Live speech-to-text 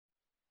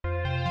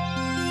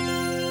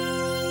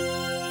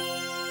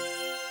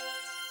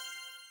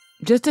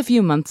Just a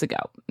few months ago,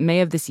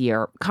 May of this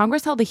year,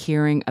 Congress held a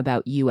hearing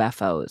about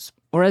UFOs,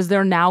 or as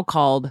they're now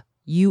called,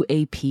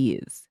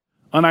 UAPs.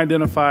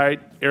 Unidentified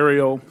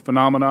aerial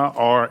phenomena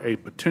are a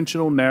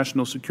potential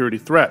national security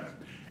threat,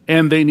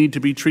 and they need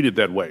to be treated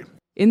that way.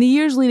 In the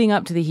years leading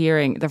up to the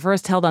hearing, the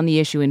first held on the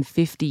issue in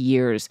 50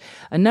 years,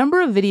 a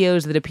number of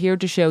videos that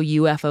appeared to show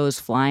UFOs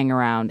flying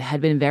around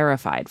had been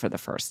verified for the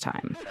first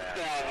time.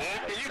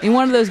 In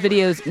one of those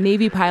videos,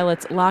 Navy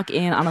pilots lock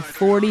in on a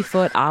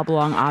 40-foot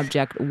oblong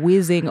object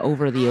whizzing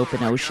over the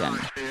open ocean.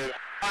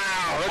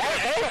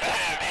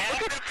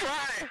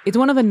 It's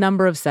one of a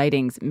number of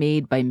sightings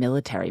made by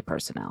military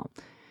personnel.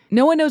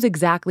 No one knows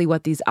exactly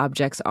what these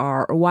objects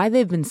are or why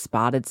they've been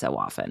spotted so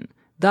often.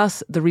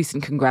 Thus, the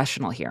recent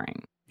congressional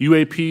hearing.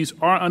 UAPs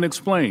are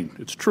unexplained,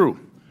 it's true,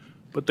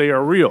 but they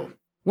are real.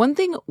 One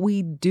thing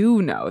we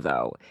do know,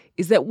 though,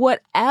 is that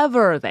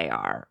whatever they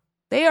are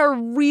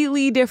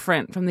really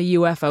different from the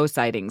UFO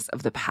sightings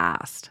of the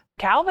past.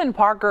 Calvin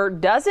Parker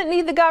doesn't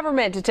need the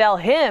government to tell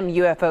him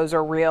UFOs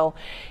are real.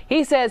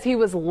 He says he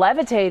was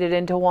levitated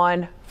into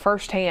one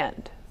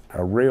firsthand.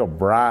 A real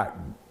bright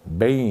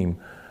beam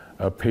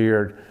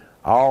appeared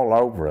all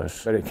over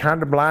us, but it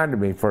kind of blinded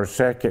me for a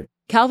second.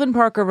 Calvin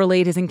Parker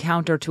relayed his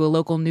encounter to a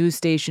local news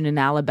station in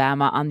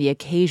Alabama on the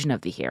occasion of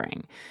the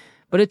hearing,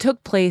 but it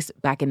took place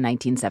back in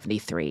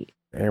 1973.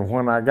 And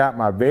when I got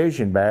my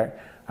vision back,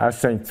 I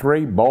seen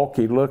three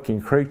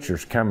bulky-looking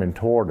creatures coming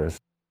toward us.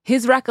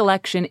 His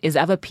recollection is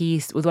of a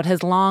piece with what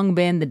has long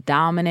been the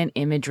dominant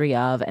imagery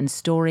of and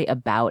story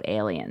about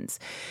aliens.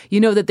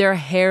 You know that they're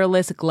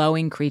hairless,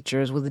 glowing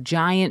creatures with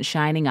giant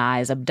shining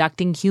eyes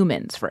abducting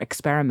humans for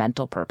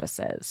experimental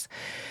purposes.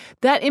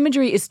 That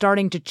imagery is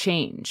starting to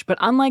change, but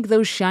unlike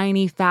those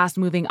shiny,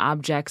 fast-moving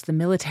objects the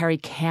military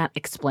can't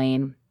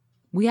explain,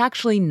 we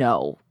actually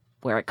know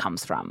where it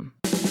comes from.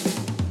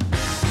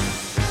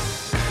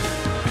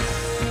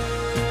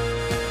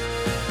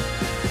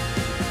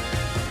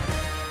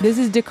 This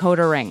is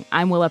Decoder Ring.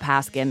 I'm Willa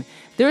Paskin.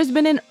 There's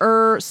been an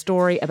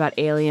story about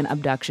alien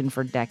abduction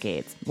for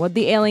decades. What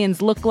the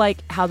aliens look like,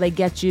 how they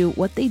get you,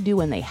 what they do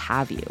when they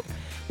have you.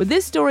 But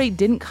this story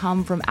didn't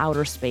come from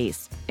outer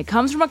space. It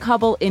comes from a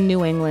couple in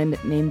New England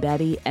named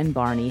Betty and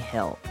Barney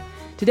Hill.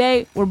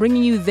 Today, we're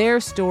bringing you their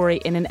story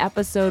in an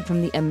episode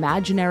from the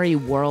Imaginary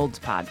Worlds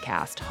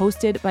podcast,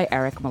 hosted by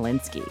Eric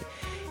Molinsky.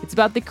 It's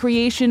about the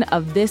creation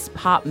of this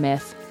pop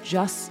myth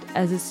just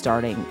as it's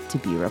starting to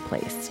be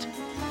replaced.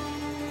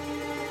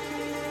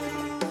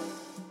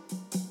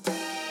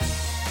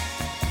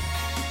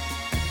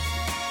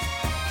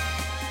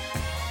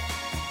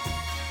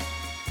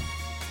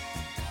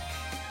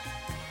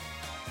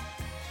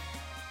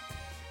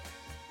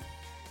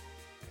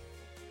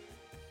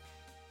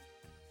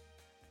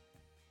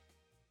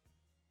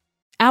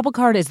 Apple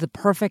Card is the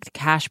perfect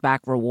cashback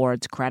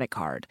rewards credit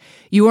card.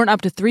 You earn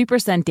up to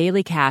 3%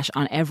 daily cash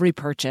on every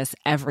purchase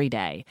every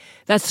day.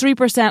 That's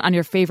 3% on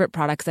your favorite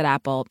products at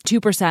Apple,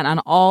 2% on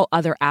all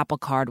other Apple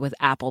Card with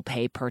Apple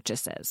Pay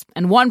purchases,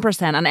 and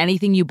 1% on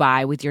anything you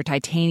buy with your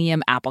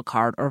titanium Apple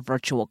Card or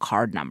virtual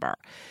card number.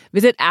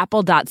 Visit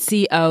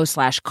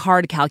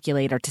apple.co/card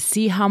calculator to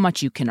see how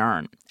much you can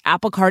earn.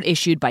 Apple Card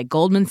issued by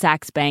Goldman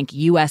Sachs Bank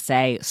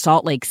USA,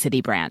 Salt Lake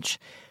City branch.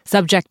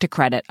 Subject to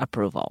credit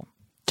approval.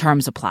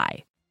 Terms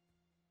apply.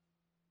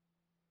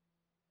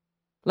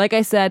 Like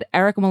I said,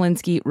 Eric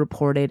Molinsky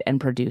reported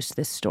and produced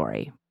this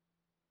story.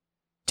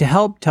 To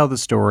help tell the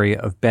story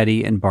of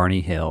Betty and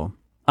Barney Hill,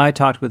 I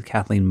talked with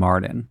Kathleen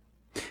Marden.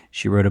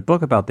 She wrote a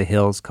book about the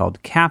Hills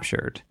called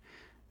Captured,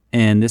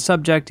 and the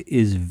subject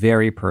is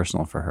very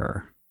personal for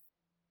her.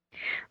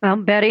 Well,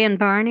 Betty and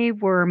Barney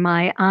were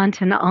my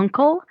aunt and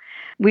uncle.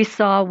 We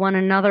saw one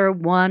another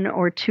 1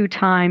 or 2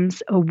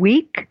 times a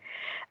week.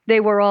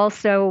 They were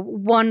also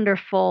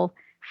wonderful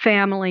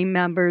family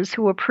members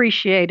who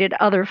appreciated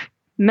other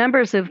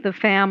members of the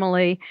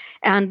family,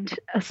 and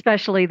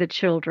especially the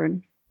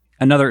children.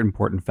 Another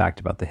important fact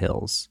about the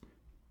Hills: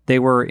 they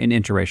were an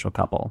interracial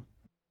couple.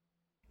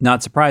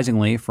 Not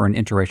surprisingly, for an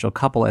interracial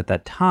couple at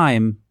that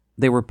time,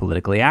 they were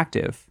politically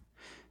active.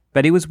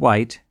 Betty was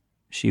white.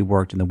 She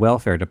worked in the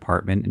welfare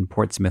department in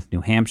Portsmouth,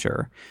 New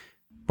Hampshire.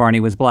 Barney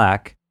was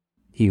black.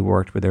 He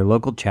worked with their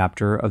local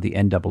chapter of the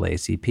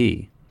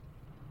NAACP.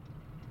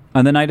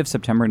 On the night of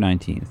September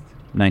 19th,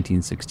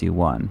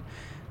 1961,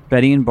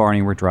 Betty and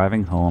Barney were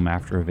driving home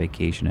after a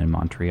vacation in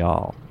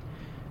Montreal.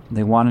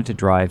 They wanted to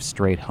drive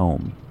straight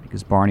home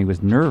because Barney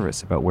was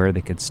nervous about where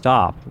they could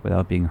stop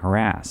without being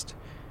harassed.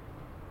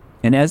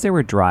 And as they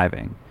were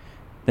driving,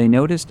 they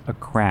noticed a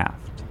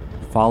craft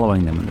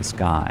following them in the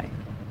sky.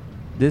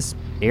 This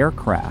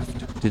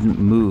aircraft didn't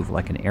move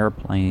like an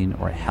airplane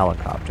or a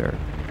helicopter.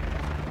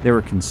 They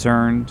were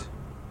concerned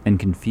and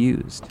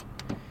confused.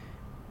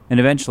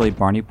 And eventually,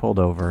 Barney pulled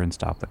over and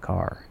stopped the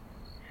car.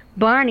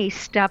 Barney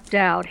stepped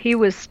out. He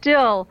was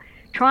still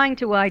trying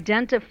to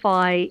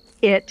identify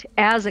it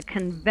as a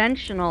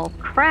conventional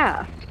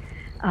craft.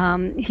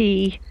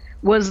 He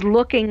was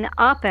looking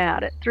up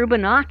at it through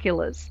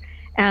binoculars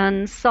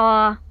and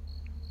saw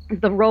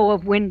the row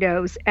of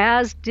windows,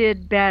 as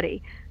did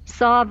Betty.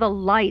 saw the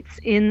lights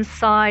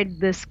inside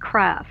this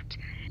craft.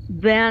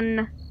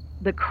 Then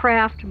the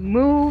craft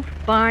moved.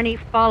 Barney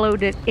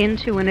followed it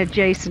into an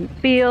adjacent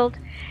field.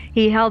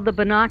 He held the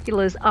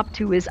binoculars up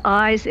to his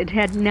eyes. It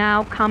had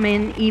now come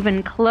in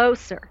even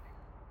closer.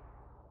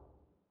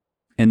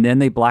 And then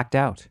they blacked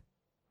out.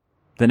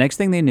 The next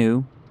thing they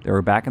knew, they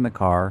were back in the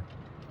car.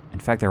 In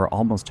fact, they were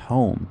almost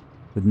home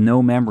with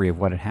no memory of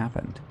what had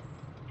happened.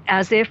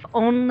 As if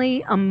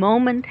only a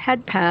moment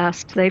had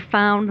passed, they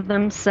found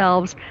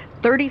themselves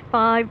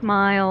 35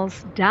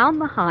 miles down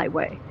the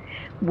highway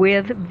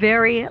with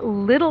very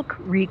little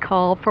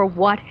recall for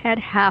what had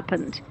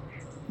happened.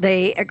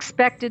 They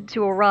expected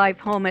to arrive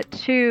home at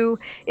 2.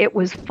 It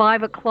was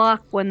 5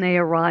 o'clock when they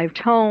arrived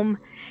home,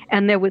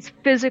 and there was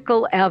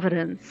physical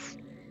evidence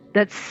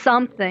that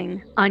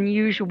something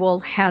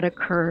unusual had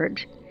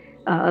occurred.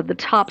 The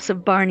tops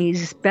of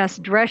Barney's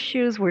best dress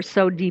shoes were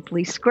so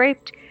deeply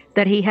scraped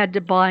that he had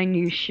to buy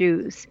new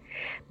shoes.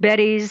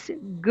 Betty's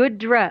good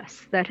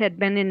dress that had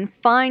been in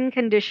fine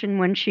condition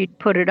when she'd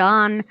put it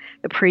on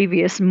the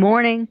previous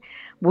morning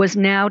was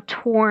now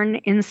torn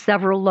in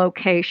several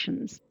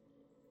locations.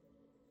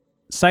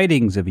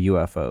 Sightings of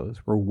UFOs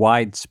were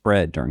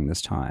widespread during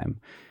this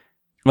time,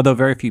 although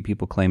very few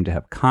people claimed to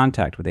have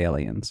contact with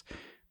aliens.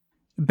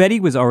 Betty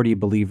was already a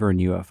believer in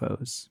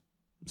UFOs.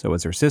 So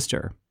was her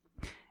sister.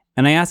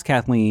 And I asked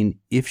Kathleen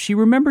if she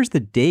remembers the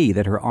day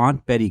that her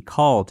Aunt Betty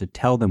called to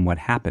tell them what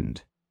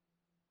happened.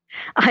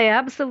 I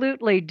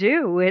absolutely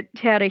do. It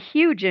had a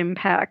huge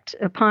impact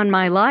upon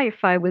my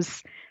life. I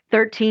was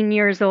 13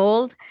 years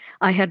old.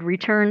 I had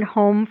returned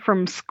home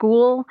from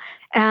school,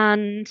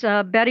 and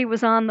Betty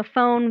was on the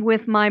phone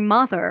with my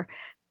mother,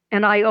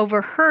 and I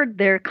overheard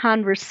their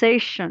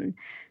conversation.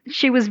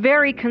 She was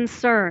very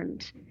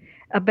concerned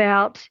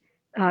about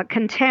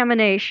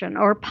contamination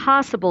or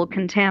possible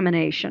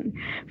contamination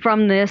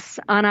from this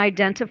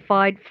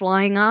unidentified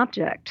flying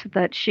object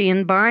that she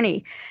and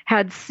Barney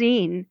had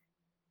seen.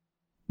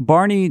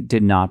 Barney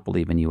did not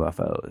believe in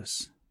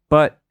UFOs,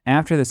 but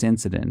after this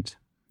incident,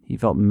 he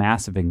felt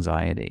massive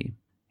anxiety,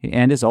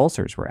 and his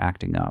ulcers were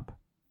acting up.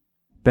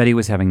 Betty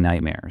was having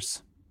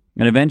nightmares,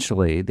 and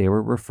eventually they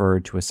were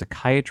referred to a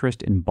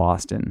psychiatrist in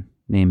Boston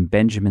named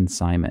Benjamin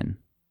Simon.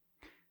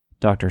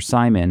 Dr.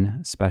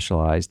 Simon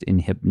specialized in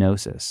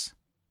hypnosis.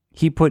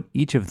 He put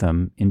each of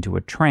them into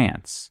a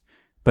trance,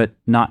 but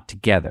not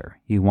together.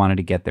 He wanted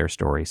to get their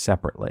stories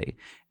separately.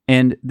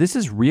 And this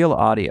is real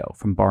audio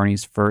from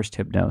Barney's first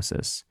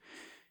hypnosis.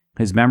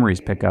 His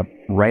memories pick up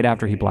right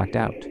after he blacked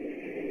out.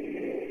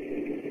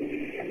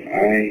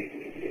 I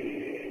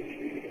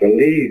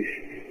believe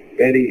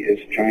Betty is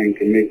trying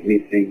to make me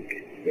think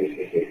this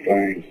is a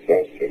flying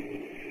saucer.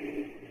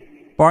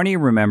 Barney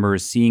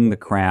remembers seeing the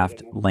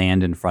craft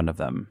land in front of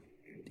them,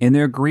 and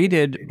they're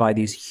greeted by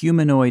these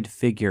humanoid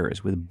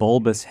figures with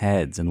bulbous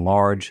heads and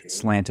large,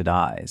 slanted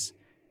eyes.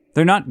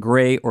 They're not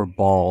gray or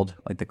bald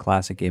like the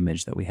classic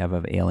image that we have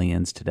of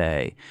aliens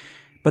today,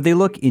 but they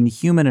look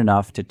inhuman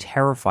enough to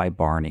terrify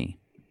Barney.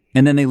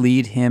 And then they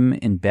lead him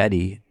and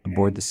Betty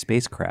aboard the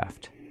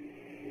spacecraft.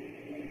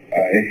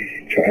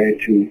 I try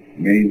to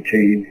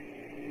maintain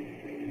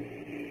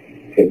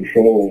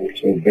control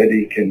so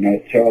Betty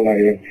cannot tell I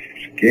am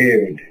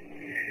scared.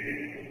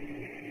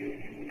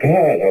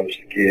 God, I'm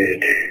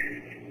scared.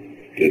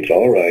 It's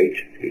all right.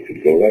 You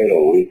can go right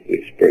on,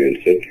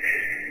 experience it.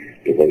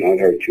 It will not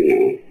hurt you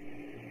now.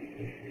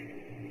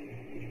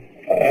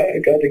 I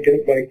got to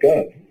get my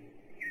gun.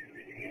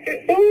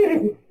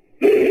 Oh!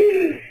 I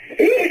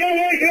got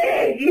my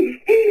gun!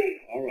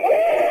 All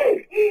right.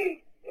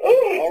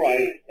 All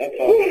right, that's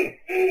all.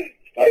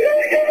 Stop. I got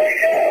to get my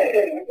gun!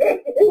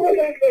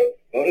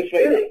 Go to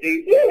sleep,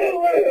 Steve. You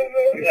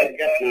got to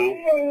get now.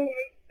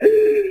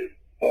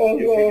 Oh,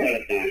 you forgot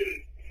it now.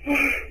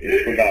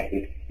 You've forgotten.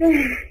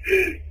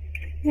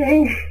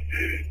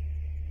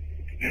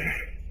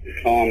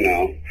 Calm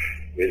now.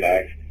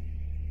 Relax.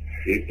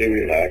 Deeply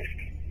relaxed.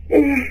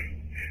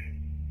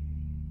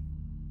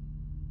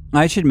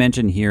 I should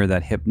mention here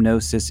that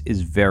hypnosis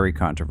is very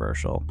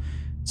controversial.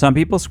 Some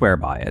people swear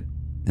by it,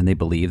 and they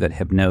believe that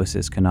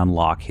hypnosis can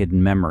unlock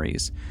hidden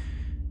memories.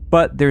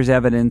 But there's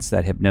evidence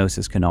that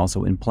hypnosis can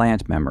also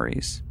implant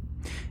memories.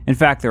 In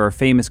fact, there are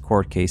famous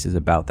court cases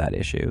about that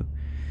issue.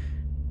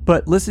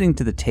 But listening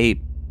to the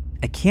tape,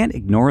 I can't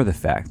ignore the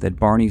fact that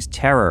Barney's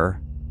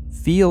terror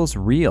feels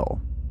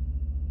real.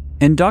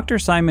 And Dr.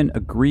 Simon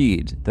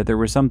agreed that there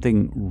was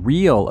something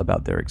real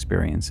about their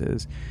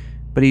experiences,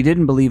 but he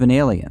didn't believe in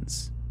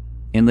aliens.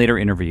 In later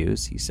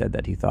interviews, he said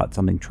that he thought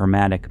something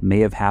traumatic may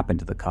have happened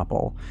to the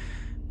couple,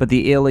 but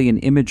the alien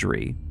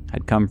imagery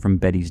had come from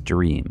Betty's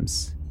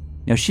dreams.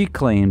 Now, she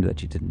claimed that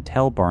she didn't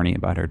tell Barney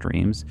about her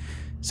dreams,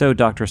 so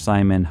Dr.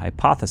 Simon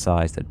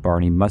hypothesized that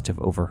Barney must have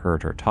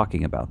overheard her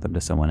talking about them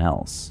to someone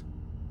else.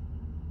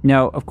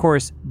 Now, of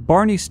course,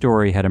 Barney's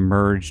story had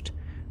emerged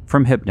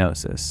from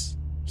hypnosis.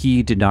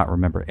 He did not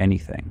remember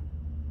anything.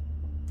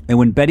 And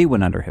when Betty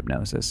went under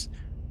hypnosis,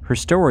 her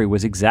story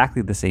was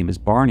exactly the same as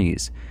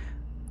Barney's,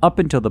 up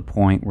until the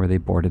point where they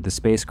boarded the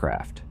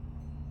spacecraft.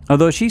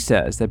 Although she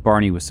says that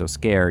Barney was so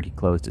scared he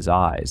closed his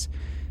eyes,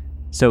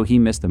 So he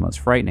missed the most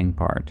frightening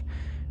part,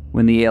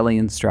 when the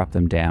aliens strapped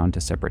them down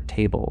to separate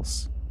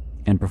tables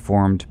and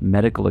performed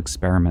medical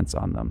experiments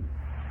on them.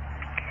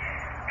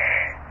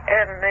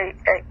 And the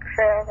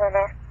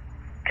examiner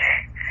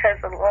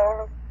has a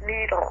long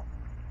needle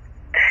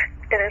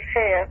in his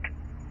hand.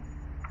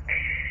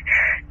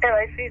 And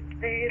I see the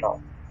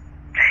needle.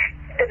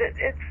 And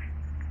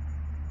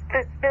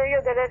it's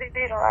bigger than any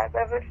needle I've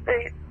ever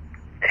seen.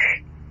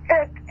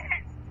 And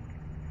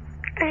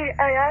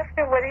I asked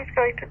him what he's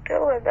going to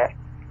do with it.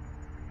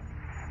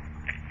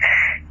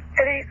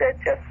 And he said,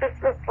 just a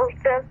simple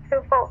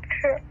simple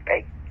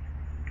tripping.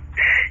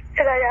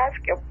 And I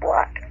asked him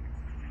what.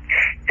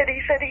 And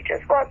he said he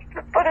just wants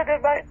to put it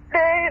in my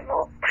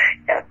navel.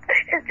 And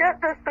it's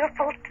just a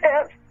simple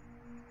test.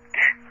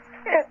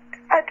 And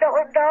I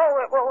don't know,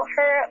 it will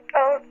hurt.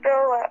 Don't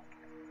do it.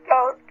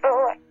 Don't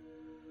do it.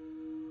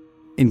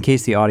 In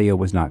case the audio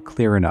was not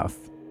clear enough,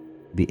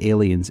 the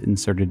aliens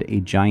inserted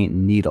a giant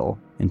needle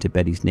into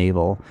Betty's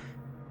navel.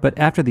 But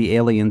after the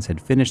aliens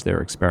had finished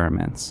their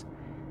experiments,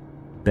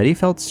 Betty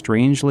felt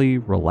strangely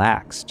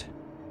relaxed.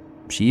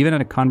 She even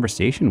had a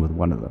conversation with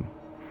one of them.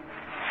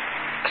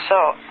 So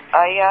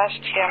I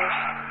asked him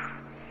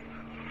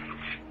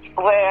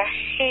where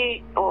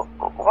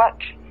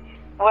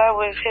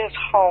was his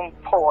home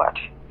port?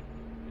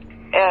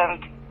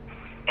 And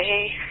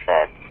he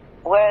said,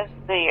 where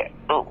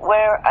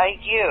are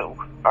you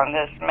on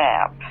this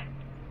map?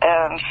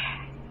 And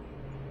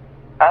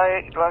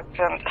I looked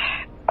and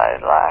I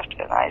laughed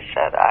and I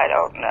said, I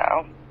don't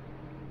know.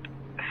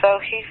 So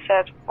he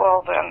said,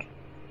 well then,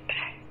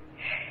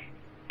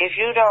 if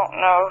you don't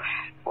know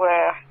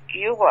where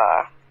you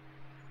are,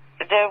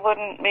 there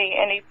wouldn't be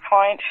any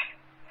point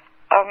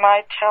of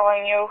my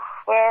telling you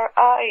where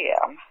I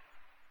am.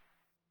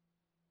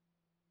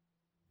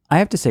 I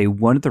have to say,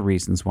 one of the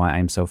reasons why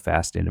I'm so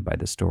fascinated by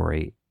this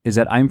story is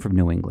that I'm from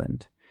New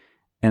England,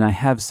 and I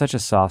have such a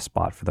soft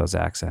spot for those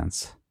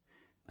accents.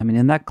 I mean,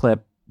 in that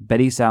clip,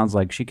 Betty sounds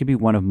like she could be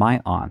one of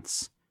my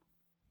aunts.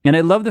 And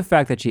I love the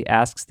fact that she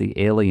asks the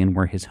alien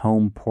where his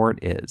home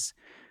port is,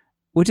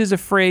 which is a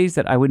phrase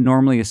that I would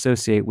normally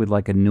associate with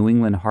like a New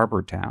England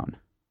harbor town.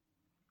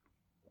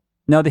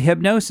 Now, the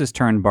hypnosis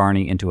turned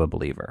Barney into a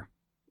believer.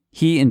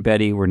 He and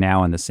Betty were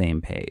now on the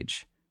same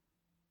page.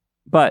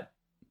 But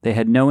they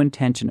had no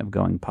intention of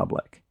going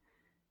public.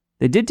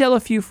 They did tell a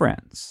few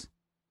friends,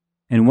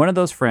 and one of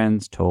those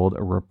friends told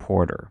a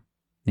reporter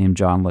named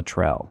John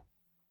Luttrell.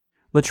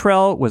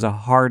 Luttrell was a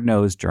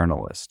hard-nosed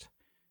journalist.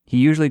 He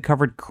usually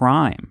covered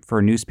crime for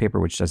a newspaper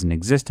which doesn't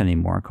exist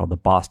anymore called the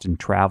Boston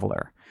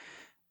Traveler.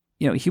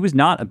 You know, he was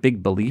not a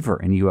big believer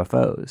in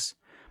UFOs,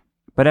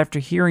 but after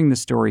hearing the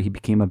story, he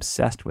became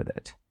obsessed with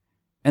it.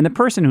 And the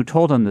person who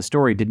told him the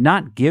story did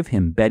not give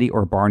him Betty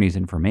or Barney's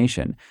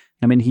information.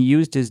 I mean, he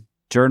used his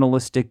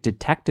journalistic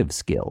detective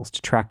skills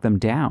to track them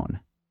down.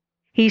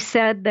 He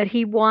said that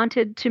he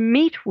wanted to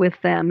meet with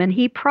them, and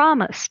he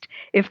promised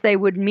if they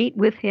would meet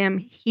with him,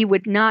 he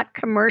would not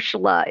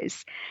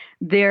commercialize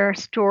their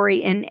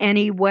story in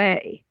any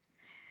way.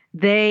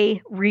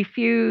 They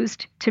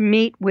refused to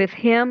meet with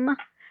him.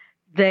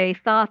 They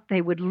thought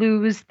they would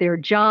lose their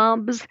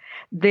jobs.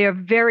 They're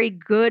very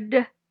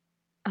good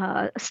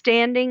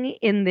standing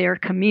in their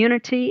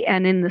community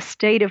and in the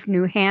state of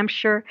New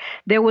Hampshire.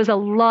 There was a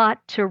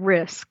lot to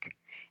risk,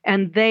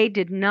 and they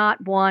did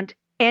not want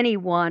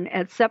anyone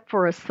except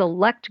for a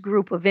select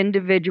group of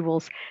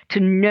individuals to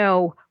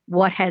know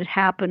what had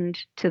happened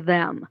to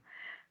them.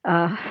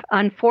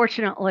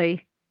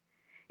 Unfortunately,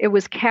 it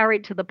was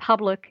carried to the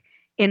public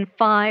in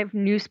 5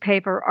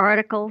 newspaper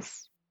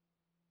articles.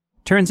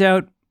 Turns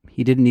out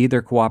he didn't need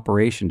their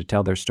cooperation to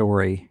tell their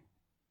story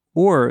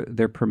or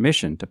their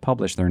permission to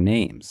publish their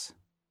names.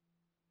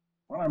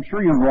 Well, I'm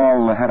sure you've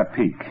all had a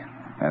peek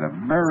at a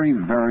very,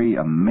 very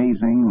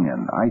amazing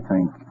and, I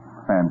think,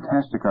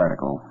 fantastic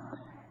article.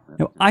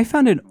 Now, I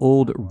found an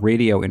old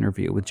radio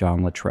interview with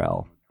John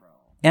Luttrell,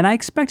 and I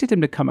expected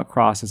him to come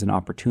across as an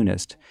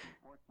opportunist,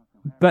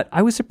 but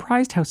I was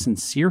surprised how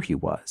sincere he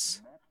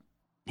was.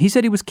 He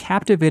said he was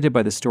captivated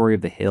by the story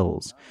of the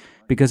hills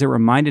because it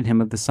reminded him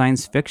of the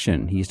science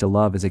fiction he used to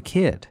love as a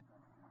kid.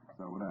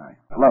 So would I.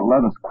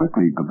 Let us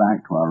quickly go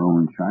back to our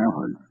own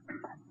childhood.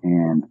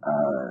 And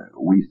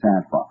we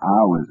sat for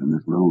hours in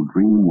this little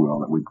dream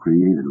world that we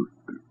created,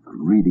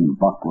 reading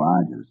Buck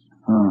Rogers,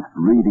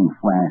 reading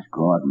Flash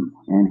Gordon.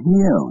 And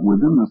here,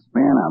 within the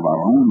span of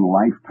our own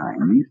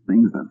lifetime, these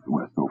things that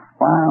were so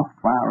far,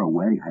 far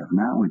away have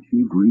now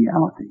achieved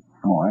reality.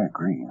 Oh, I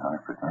agree,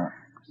 100%.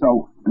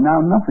 So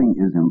now nothing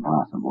is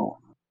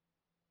impossible.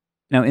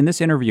 Now, in this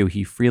interview,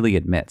 he freely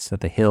admits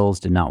that the Hills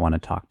did not want to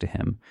talk to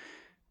him,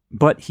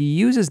 but he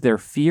uses their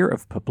fear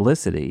of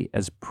publicity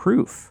as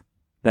proof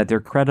that they're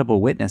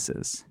credible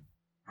witnesses.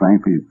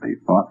 Frankly, they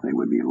thought they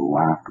would be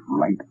laughed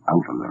right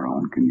out of their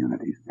own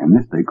communities, and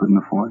this they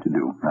couldn't afford to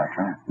do. That's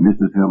right.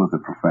 Mrs. Hill is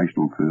a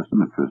professional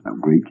person, a person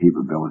of great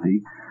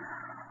capability,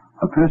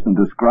 a person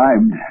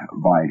described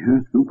by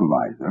her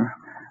supervisor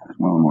as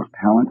one of the most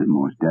talented,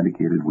 most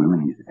dedicated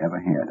women he's ever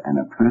had,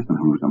 and a person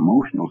whose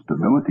emotional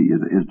stability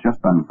is just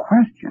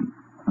unquestioned.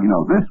 You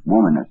know, this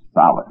woman is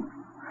solid.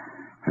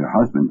 Her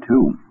husband,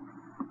 too.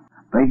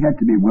 They had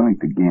to be willing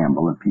to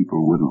gamble and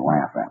people wouldn't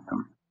laugh at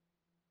them.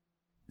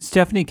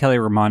 Stephanie Kelly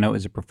Romano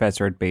is a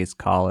professor at Bates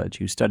College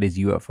who studies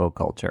UFO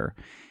culture.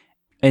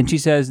 And she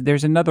says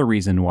there's another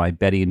reason why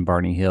Betty and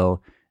Barney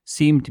Hill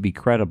seem to be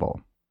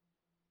credible.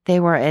 They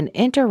were an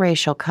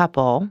interracial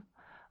couple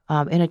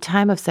in a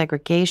time of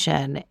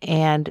segregation,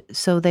 and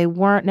so they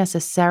weren't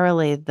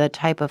necessarily the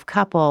type of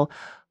couple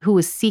who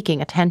was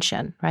seeking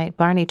attention, right?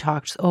 Barney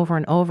talks over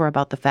and over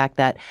about the fact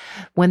that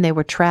when they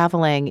were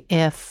traveling,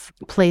 if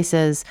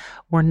places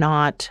were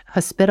not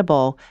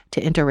hospitable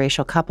to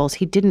interracial couples,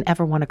 he didn't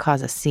ever want to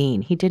cause a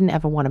scene. He didn't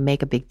ever want to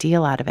make a big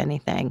deal out of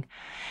anything.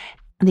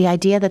 The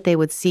idea that they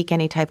would seek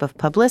any type of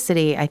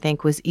publicity, I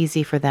think, was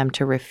easy for them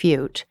to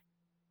refute.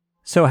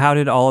 So how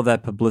did all of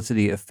that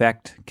publicity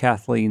affect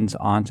Kathleen's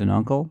aunt and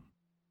uncle?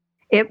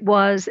 It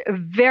was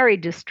very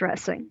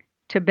distressing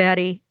to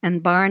Betty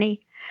and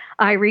Barney.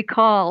 I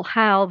recall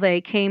how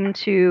they came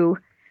to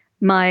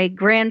my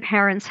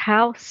grandparents'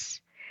 house,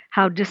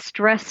 how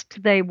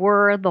distressed they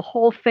were. The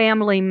whole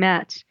family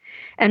met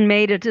and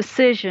made a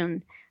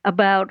decision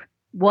about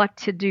what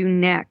to do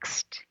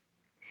next.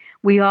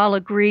 We all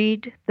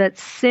agreed that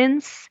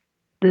since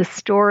the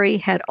story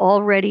had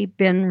already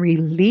been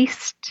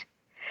released,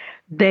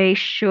 they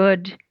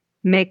should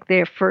make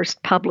their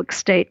first public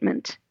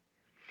statement.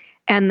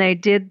 And they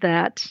did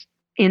that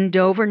in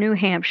Dover, New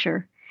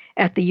Hampshire,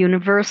 at the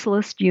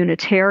Universalist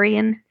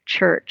Unitarian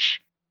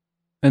Church.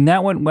 And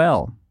that went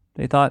well.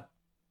 They thought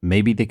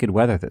maybe they could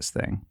weather this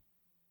thing.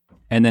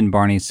 And then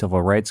Barney's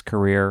civil rights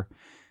career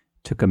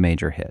took a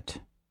major hit.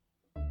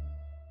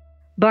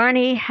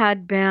 Barney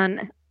had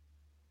been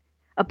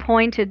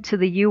appointed to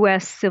the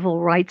U.S.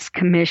 Civil Rights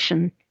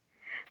Commission.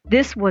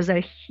 This was a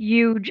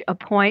huge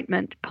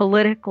appointment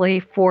politically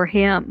for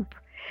him,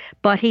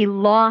 but he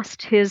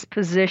lost his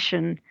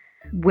position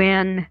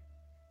when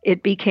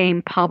it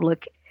became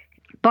public.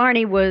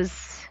 Barney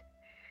was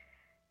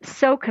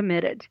so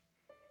committed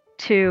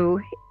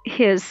to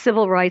his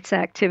civil rights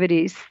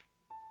activities.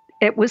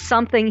 It was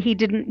something he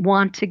didn't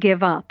want to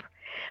give up.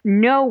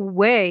 No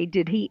way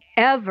did he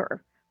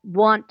ever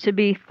want to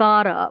be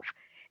thought of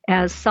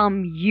as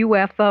some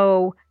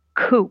UFO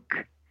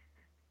kook.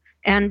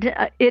 And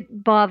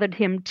it bothered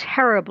him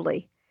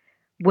terribly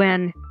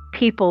when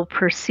people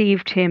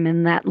perceived him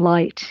in that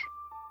light.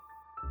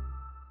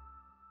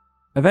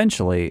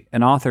 Eventually,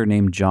 an author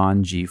named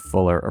John G.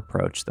 Fuller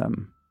approached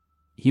them.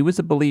 He was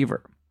a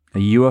believer, a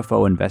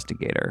UFO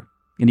investigator,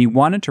 and he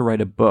wanted to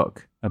write a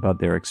book about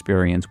their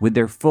experience with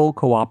their full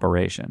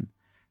cooperation.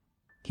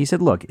 He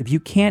said, look, if you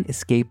can't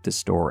escape the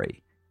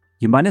story,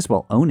 you might as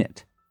well own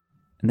it.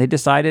 And they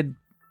decided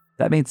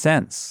that made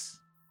sense.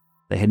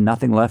 They had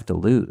nothing left to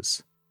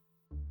lose.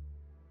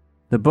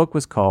 The book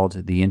was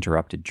called The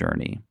Interrupted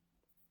Journey.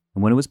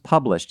 And when it was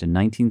published in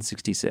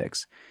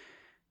 1966,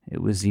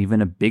 it was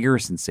even a bigger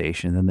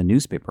sensation than the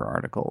newspaper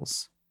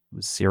articles. It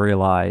was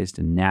serialized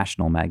in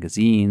national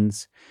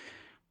magazines.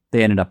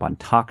 They ended up on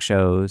talk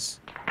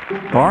shows.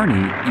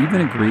 Barney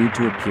even agreed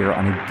to appear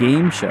on a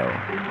game show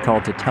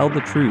called To Tell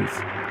the Truth,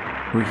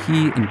 where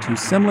he and two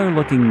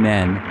similar-looking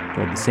men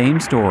told the same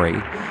story,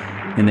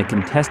 and the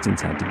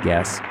contestants had to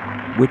guess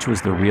which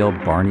was the real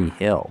Barney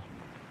Hill.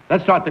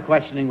 Let's start the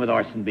questioning with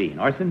Orson Bean.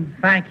 Orson?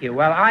 Thank you.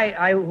 Well,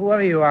 I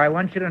whoever you are, I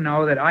want you to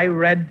know that I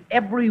read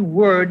every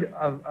word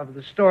of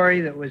the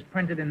story that was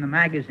printed in the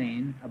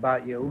magazine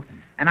about you,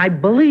 and I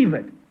believe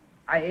it.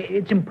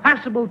 It's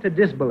impossible to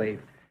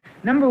disbelieve.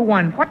 Number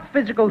one, what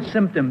physical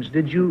symptoms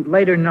did you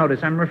later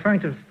notice? I'm referring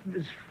to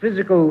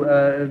physical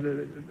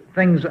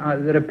things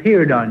that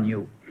appeared on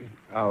you.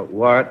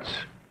 Warts.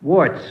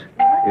 Warts?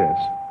 Yes.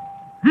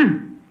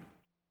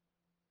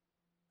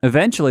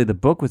 Eventually, the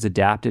book was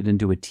adapted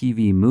into a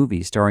TV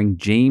movie starring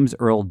James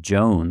Earl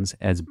Jones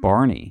as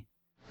Barney.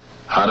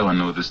 How do I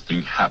know this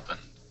thing happened?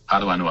 How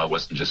do I know I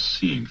wasn't just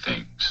seeing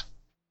things?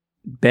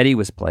 Betty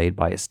was played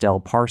by Estelle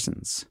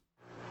Parsons.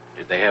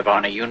 Did they have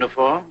on a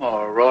uniform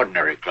or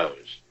ordinary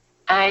clothes?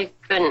 I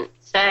couldn't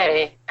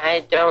say.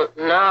 I don't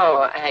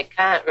know. I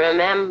can't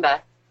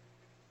remember.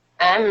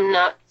 I'm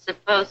not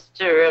supposed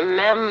to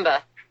remember.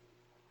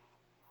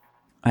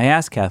 I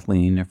asked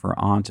Kathleen if her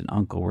aunt and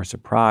uncle were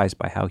surprised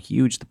by how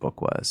huge the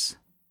book was.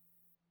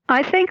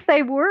 I think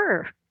they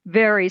were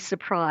very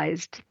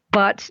surprised,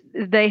 but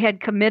they had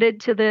committed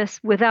to this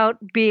without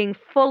being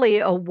fully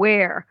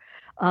aware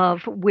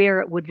of where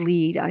it would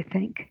lead, I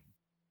think.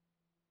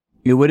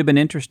 It would have been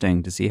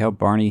interesting to see how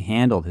Barney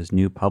handled his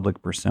new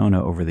public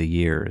persona over the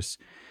years.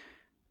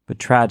 But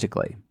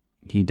tragically,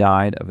 he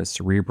died of a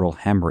cerebral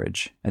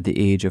hemorrhage at the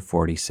age of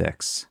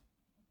 46.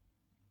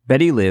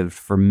 Betty lived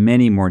for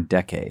many more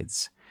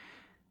decades,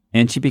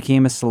 and she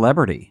became a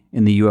celebrity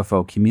in the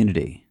UFO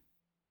community.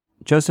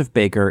 Joseph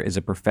Baker is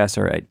a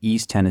professor at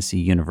East Tennessee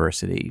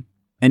University,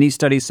 and he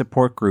studies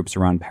support groups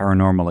around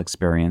paranormal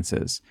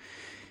experiences.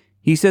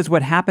 He says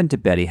what happened to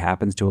Betty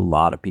happens to a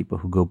lot of people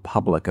who go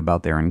public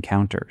about their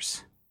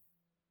encounters.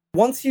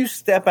 Once you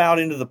step out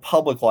into the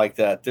public like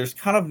that, there's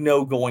kind of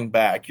no going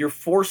back. You're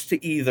forced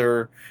to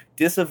either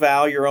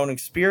disavow your own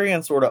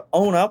experience or to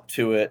own up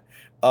to it,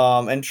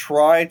 and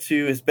try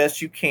to, as best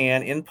you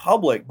can in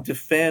public,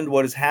 defend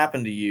what has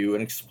happened to you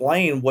and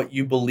explain what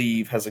you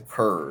believe has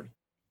occurred.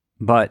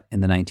 But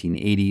in the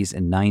 1980s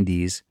and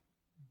 90s,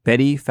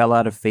 Betty fell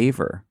out of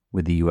favor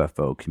with the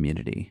UFO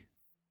community.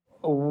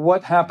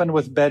 What happened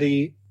with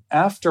Betty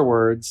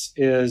afterwards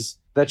is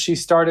that she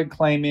started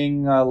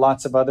claiming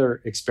lots of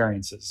other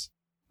experiences.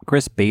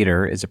 Chris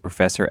Bader is a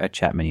professor at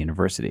Chapman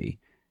University.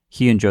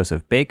 He and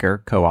Joseph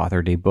Baker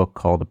co-authored a book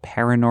called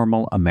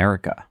Paranormal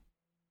America.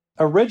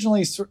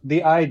 Originally,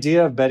 the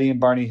idea of Betty and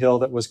Barney Hill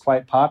that was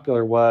quite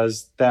popular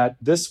was that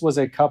this was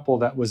a couple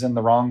that was in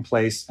the wrong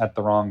place at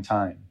the wrong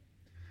time.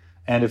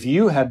 And if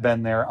you had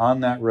been there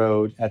on that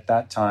road at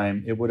that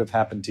time, it would have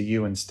happened to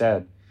you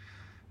instead.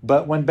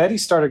 But when Betty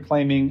started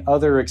claiming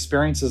other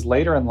experiences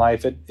later in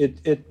life,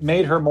 it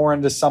made her more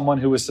into someone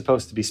who was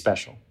supposed to be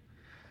special,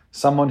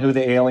 someone who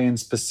the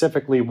aliens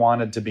specifically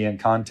wanted to be in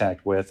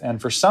contact with.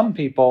 And for some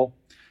people,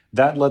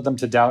 that led them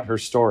to doubt her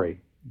story,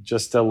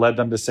 just led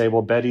them to say,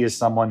 well, Betty is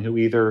someone who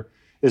either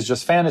is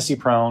just fantasy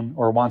prone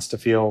or wants to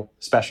feel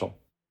special.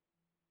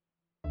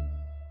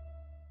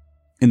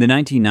 In the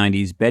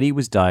 1990s, Betty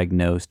was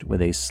diagnosed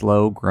with a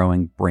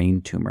slow-growing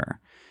brain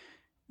tumor.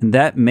 And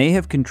that may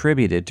have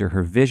contributed to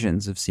her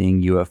visions of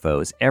seeing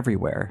UFOs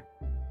everywhere.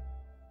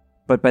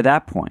 But by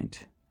that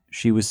point,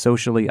 she was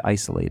socially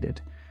isolated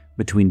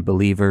between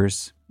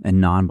believers and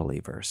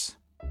non-believers.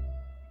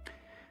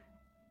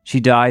 She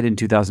died in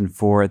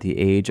 2004 at the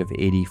age of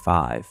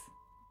 85.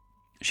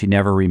 She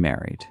never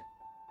remarried.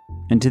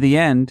 And to the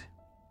end,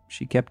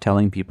 she kept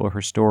telling people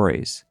her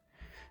stories,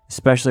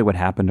 especially what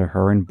happened to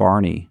her and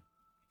Barney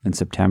in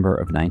September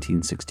of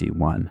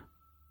 1961.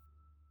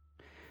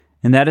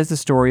 And that is the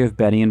story of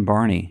Betty and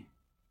Barney.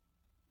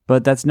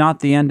 But that's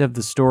not the end of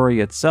the story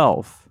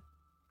itself.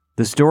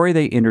 The story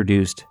they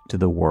introduced to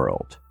the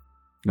world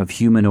of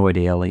humanoid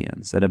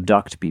aliens that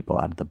abduct people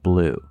out of the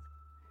blue.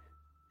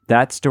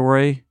 That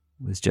story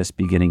was just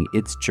beginning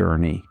its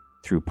journey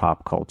through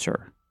pop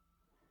culture.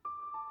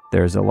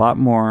 There's a lot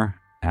more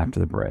after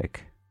the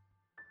break.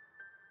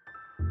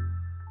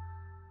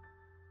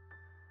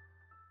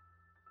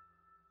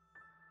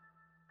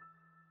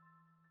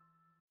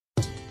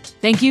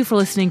 Thank you for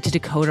listening to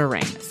Decoder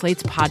Ring,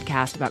 Slate's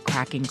podcast about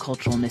cracking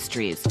cultural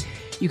mysteries.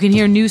 You can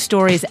hear new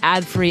stories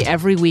ad-free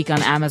every week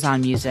on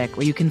Amazon Music,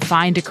 where you can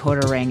find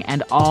Decoder Ring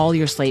and all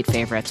your Slate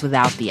favorites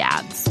without the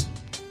ads.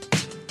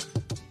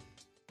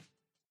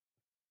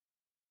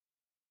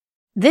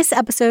 This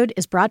episode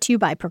is brought to you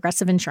by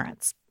Progressive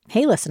Insurance.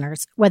 Hey,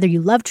 listeners, whether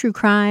you love true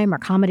crime or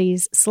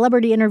comedies,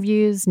 celebrity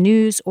interviews,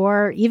 news,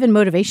 or even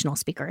motivational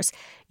speakers,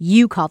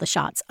 you call the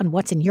shots on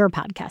what's in your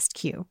podcast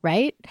queue,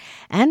 right?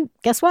 And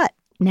guess what?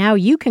 Now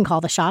you can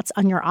call the shots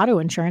on your auto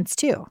insurance,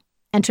 too.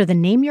 Enter the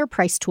Name Your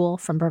Price tool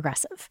from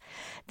Progressive.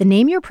 The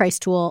Name Your Price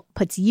tool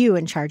puts you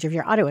in charge of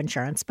your auto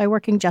insurance by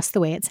working just the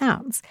way it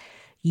sounds.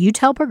 You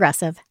tell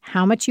Progressive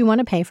how much you want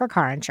to pay for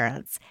car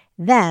insurance.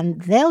 Then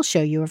they'll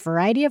show you a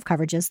variety of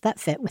coverages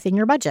that fit within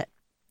your budget,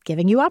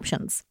 giving you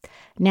options.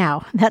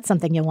 Now, that's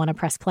something you'll want to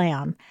press play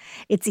on.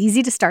 It's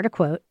easy to start a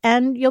quote,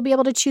 and you'll be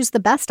able to choose the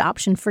best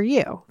option for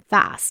you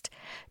fast.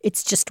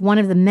 It's just one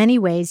of the many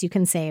ways you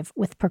can save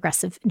with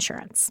Progressive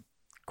Insurance.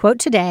 Quote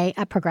today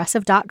at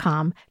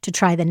Progressive.com to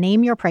try the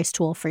Name Your Price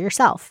tool for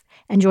yourself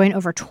and join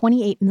over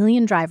 28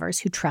 million drivers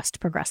who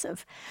trust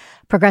Progressive.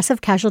 Progressive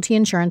Casualty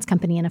Insurance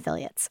Company and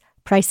Affiliates.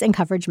 Price and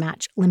coverage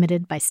match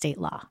limited by state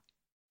law.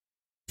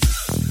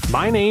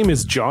 My name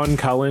is John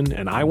Cullen,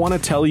 and I want to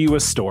tell you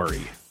a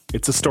story.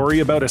 It's a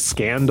story about a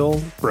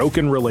scandal,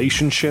 broken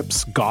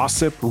relationships,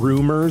 gossip,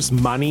 rumors,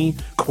 money,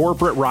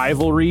 corporate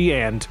rivalry,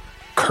 and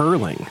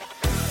curling.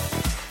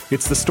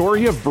 It's the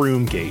story of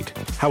Broomgate,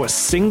 how a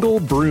single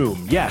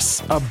broom,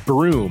 yes, a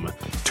broom,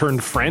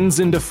 turned friends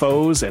into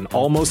foes and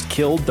almost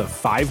killed the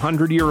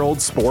 500-year-old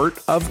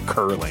sport of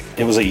curling.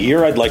 It was a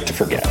year I'd like to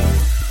forget.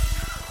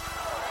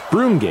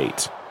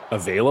 Broomgate,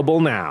 available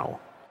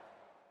now.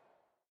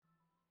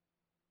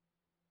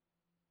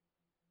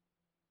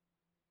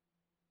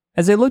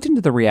 As I looked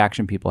into the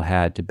reaction people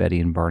had to Betty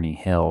and Barney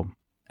Hill,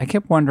 I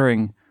kept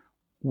wondering,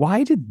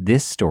 why did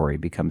this story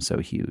become so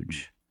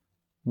huge?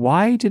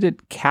 Why did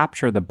it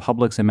capture the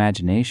public's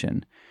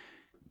imagination?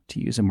 To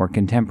use a more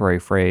contemporary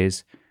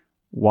phrase,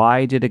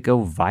 why did it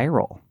go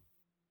viral?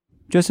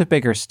 Joseph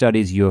Baker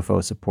studies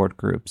UFO support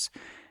groups,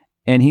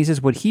 and he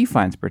says what he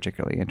finds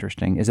particularly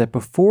interesting is that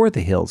before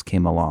the Hills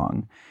came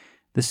along,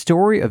 the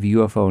story of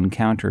UFO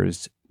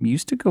encounters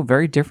used to go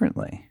very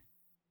differently.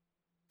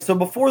 So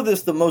before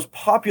this, the most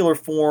popular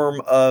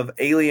form of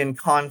alien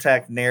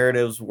contact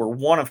narratives were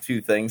one of two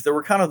things. There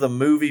were kind of the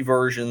movie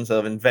versions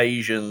of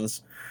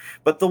invasions,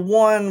 but the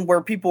one where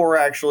people were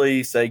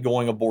actually, say,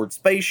 going aboard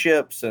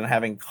spaceships and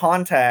having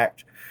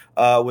contact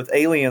with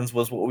aliens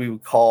was what we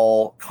would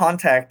call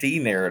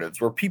contactee narratives,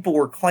 where people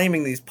were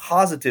claiming these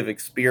positive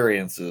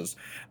experiences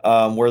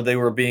where they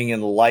were being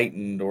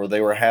enlightened or they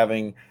were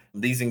having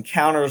These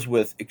encounters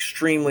with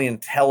extremely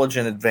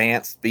intelligent,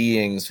 advanced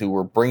beings who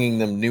were bringing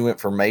them new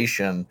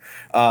information.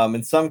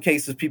 In some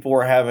cases, people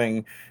were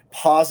having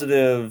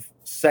positive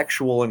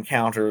sexual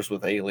encounters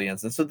with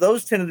aliens. And so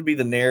those tended to be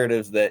the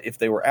narratives that, if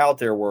they were out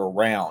there, were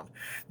around.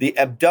 The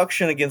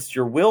abduction against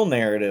your will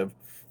narrative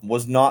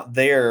was not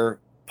there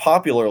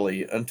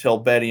popularly until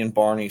Betty and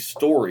Barney's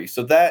story.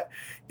 So that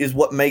is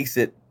what makes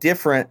it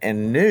different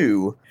and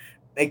new.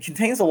 It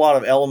contains a lot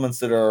of elements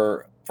that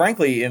are,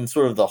 frankly, in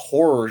sort of the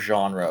horror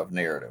genre of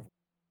narrative.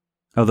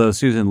 Although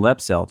Susan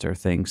Lepselter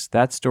thinks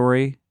that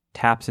story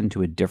taps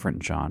into a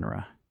different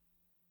genre.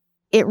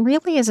 It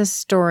really is a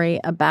story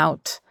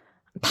about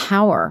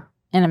power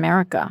in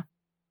America.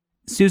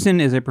 Susan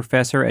is a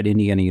professor at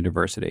Indiana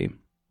University.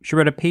 She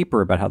wrote a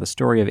paper about how the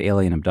story of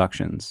alien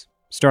abductions,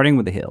 starting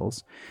with the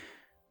Hills,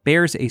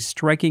 bears a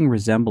striking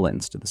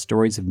resemblance to the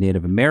stories of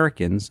Native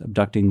Americans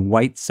abducting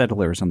white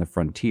settlers on the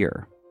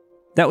frontier.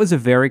 That was a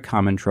very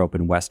common trope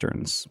in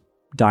Westerns,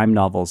 dime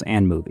novels,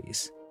 and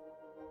movies.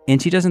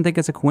 And she doesn't think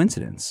it's a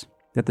coincidence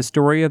that the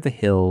story of the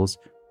Hills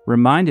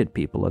reminded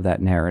people of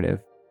that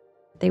narrative.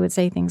 They would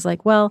say things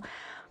like, well,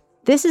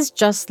 this is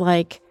just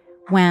like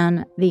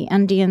when the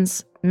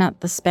Indians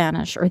met the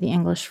Spanish or the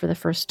English for the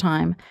first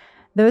time.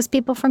 Those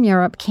people from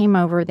Europe came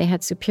over, they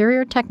had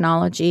superior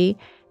technology,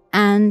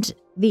 and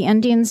the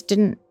Indians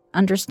didn't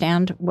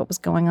understand what was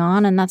going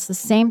on, and that's the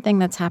same thing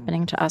that's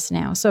happening to us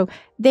now. So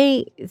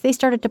they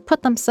started to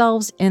put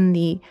themselves in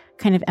the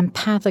kind of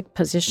empathic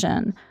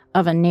position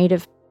of a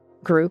native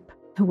group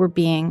who were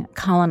being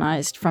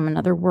colonized from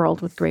another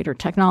world with greater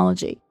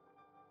technology.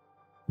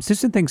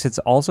 Susan thinks it's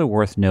also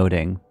worth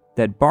noting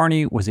that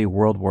Barney was a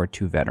World War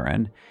II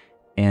veteran,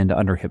 and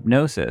under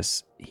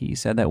hypnosis, he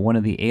said that one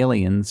of the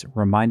aliens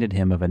reminded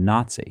him of a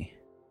Nazi.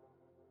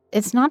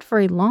 It's not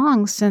very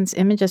long since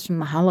images from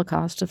the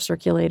Holocaust have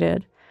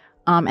circulated,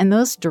 and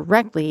those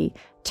directly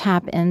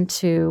tap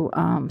into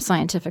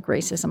scientific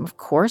racism, of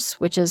course,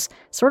 which is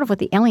sort of what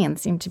the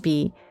aliens seem to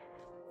be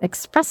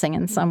expressing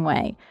in some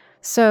way.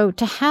 So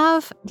to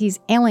have these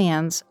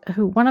aliens,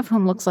 who one of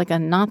whom looks like a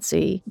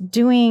Nazi,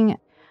 doing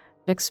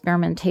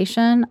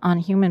experimentation on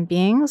human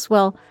beings,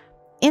 well,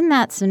 in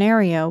that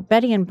scenario,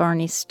 Betty and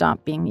Barney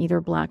stop being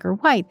either black or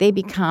white. They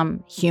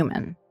become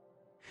human.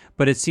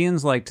 But it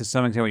seems like, to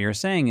some extent, what you're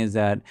saying is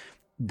that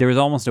there's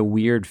almost a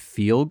weird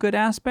feel-good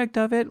aspect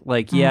of it.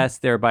 Like, yes,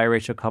 they're a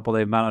biracial couple.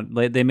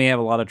 They may have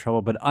a lot of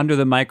trouble, but under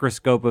the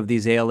microscope of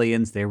these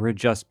aliens, they were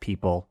just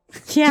people.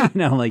 Yeah.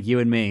 Like you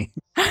and me.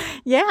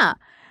 Yeah.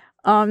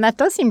 That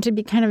does seem to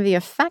be kind of the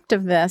effect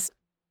of this.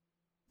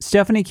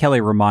 Stephanie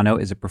Kelly Romano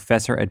is a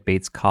professor at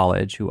Bates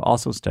College who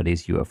also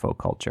studies UFO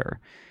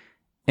culture.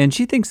 And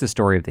she thinks the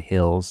story of the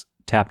Hills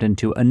tapped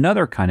into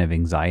another kind of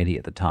anxiety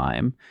at the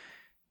time,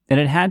 and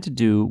it had to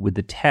do with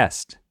the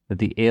test that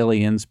the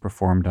aliens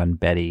performed on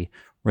Betty,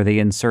 where they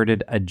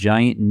inserted a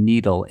giant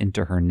needle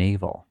into her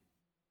navel.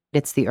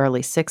 It's the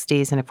early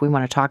 60s, and if we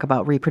want to talk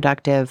about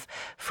reproductive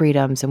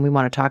freedoms and we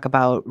want to talk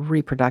about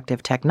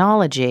reproductive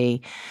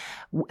technology,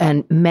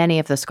 and many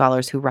of the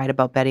scholars who write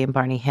about Betty and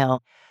Barney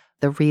Hill,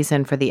 the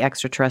reason for the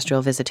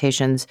extraterrestrial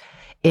visitations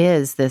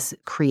is this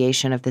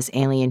creation of this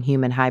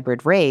alien-human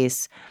hybrid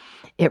race.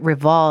 It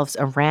revolves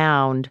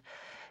around,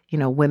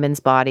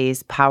 women's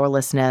bodies,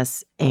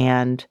 powerlessness,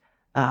 and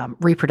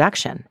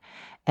reproduction.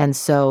 And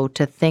so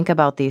to think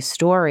about these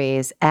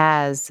stories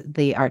as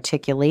the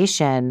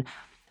articulation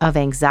of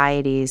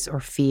anxieties or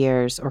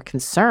fears or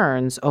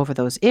concerns over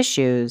those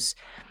issues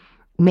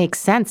makes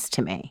sense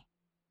to me.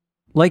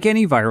 Like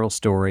any viral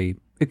story,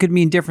 it could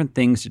mean different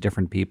things to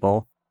different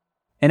people.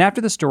 And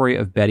after the story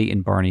of Betty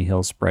and Barney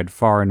Hill spread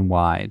far and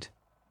wide,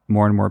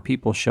 more and more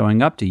people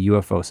showing up to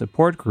UFO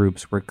support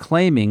groups were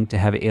claiming to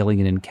have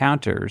alien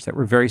encounters that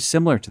were very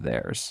similar to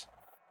theirs.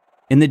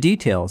 And the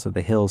details of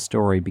the Hill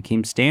story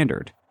became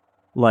standard,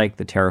 like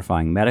the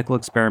terrifying medical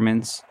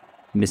experiments,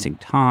 missing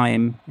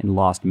time, and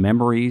lost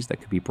memories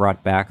that could be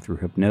brought back through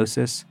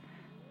hypnosis.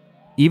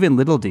 Even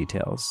little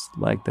details,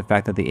 like the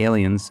fact that the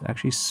aliens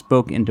actually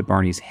spoke into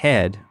Barney's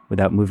head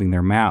without moving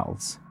their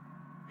mouths.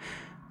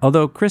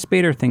 Although Chris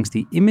Bader thinks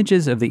the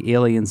images of the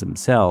aliens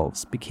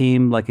themselves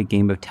became like a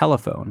game of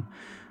telephone,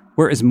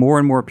 whereas more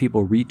and more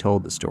people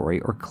retold the story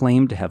or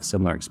claimed to have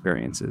similar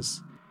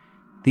experiences.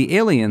 The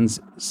aliens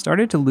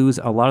started to lose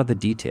a lot of the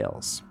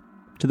details,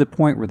 to the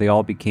point where they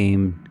all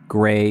became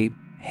gray,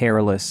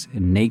 hairless,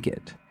 and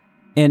naked.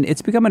 And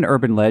it's become an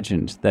urban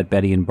legend that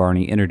Betty and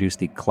Barney introduced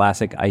the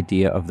classic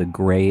idea of the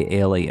gray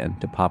alien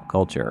to pop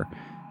culture.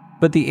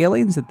 But the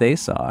aliens that they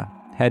saw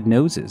had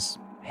noses,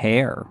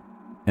 hair,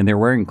 and they're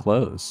wearing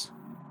clothes.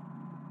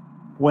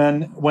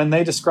 When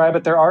they describe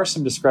it, there are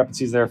some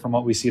discrepancies there from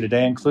what we see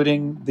today,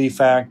 including the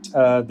fact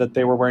that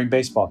they were wearing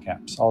baseball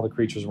caps. All the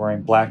creatures were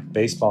wearing black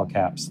baseball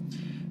caps.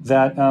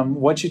 That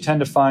what you tend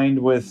to find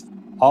with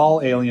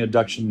all alien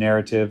abduction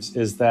narratives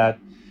is that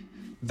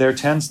there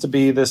tends to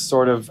be this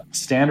sort of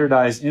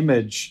standardized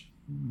image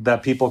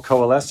that people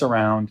coalesce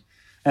around,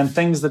 and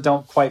things that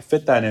don't quite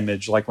fit that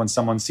image, like when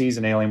someone sees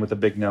an alien with a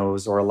big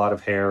nose or a lot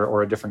of hair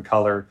or a different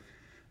color,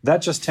 that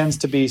just tends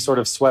to be sort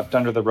of swept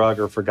under the rug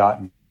or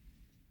forgotten.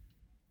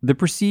 The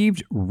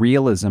perceived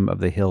realism of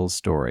the Hills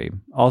story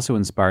also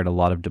inspired a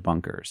lot of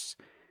debunkers.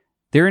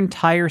 There are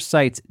entire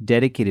sites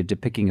dedicated to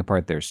picking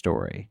apart their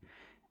story.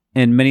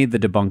 And many of the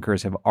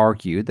debunkers have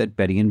argued that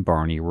Betty and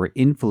Barney were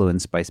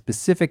influenced by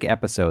specific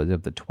episodes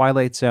of The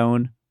Twilight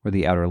Zone or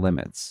The Outer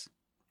Limits.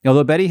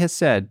 Although Betty has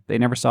said they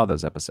never saw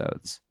those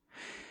episodes.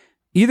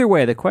 Either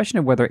way, the question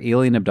of whether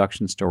alien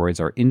abduction stories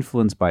are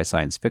influenced by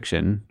science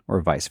fiction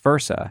or vice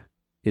versa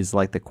is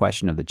like the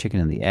question of the chicken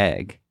and the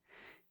egg.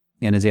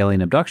 And as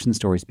alien abduction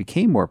stories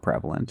became more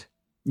prevalent,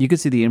 you could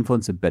see the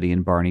influence of Betty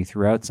and Barney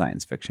throughout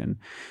science fiction,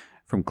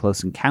 from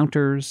Close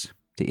Encounters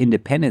to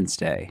Independence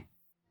Day.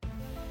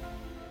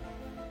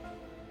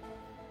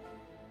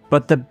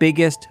 But the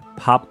biggest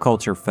pop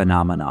culture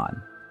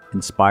phenomenon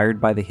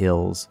inspired by the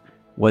Hills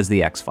was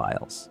The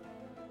X-Files.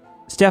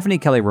 Stephanie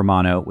Kelly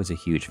Romano was a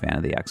huge fan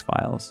of The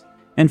X-Files.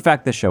 In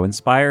fact, the show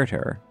inspired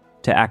her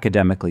to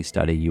academically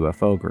study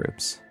UFO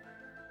groups.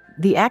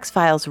 The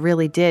X-Files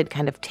really did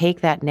kind of take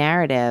that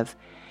narrative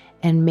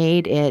and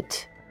made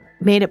it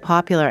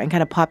popular and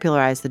kind of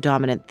popularized the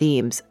dominant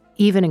themes,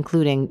 even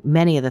including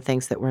many of the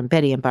things that were in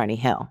Betty and Barney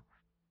Hill.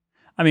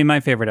 I mean, my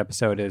favorite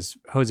episode is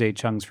Jose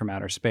Chung's From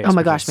Outer Space. Oh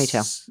my gosh, me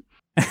too.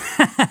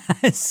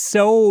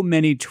 So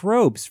many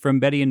tropes from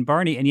Betty and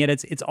Barney, and yet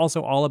it's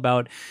also all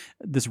about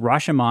this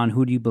Rashomon,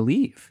 who do you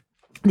believe?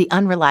 The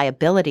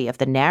unreliability of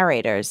the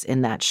narrators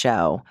in that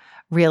show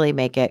really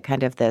make it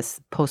kind of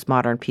this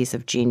postmodern piece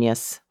of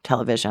genius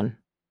television.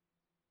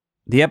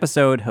 The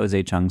episode,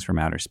 Jose Chung's From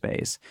Outer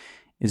Space,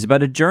 is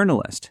about a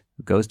journalist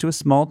who goes to a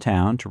small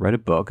town to write a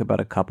book about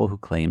a couple who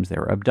claims they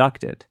were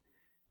abducted.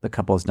 The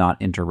couple is not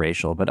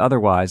interracial, but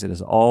otherwise it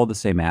has all the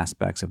same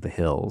aspects of the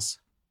Hills,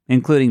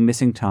 including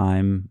missing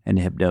time and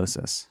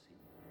hypnosis.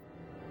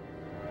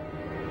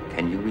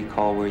 Can you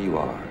recall where you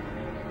are?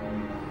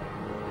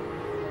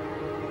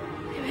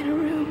 I'm in a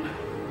room.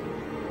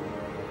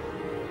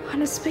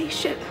 On a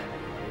spaceship.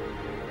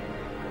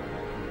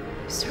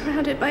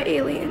 Surrounded by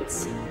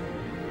aliens.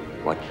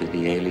 What do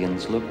the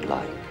aliens look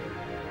like?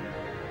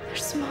 They're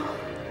small.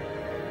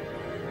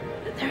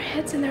 But their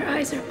heads and their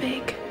eyes are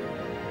big.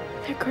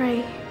 They're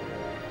gray.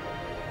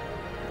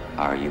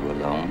 Are you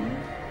alone?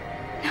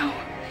 No.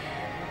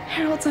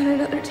 Harold's on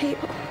another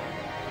table.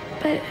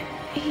 But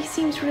he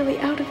seems really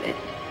out of it.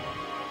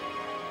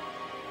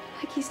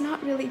 Like he's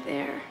not really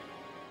there.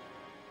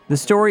 The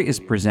story is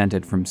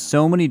presented from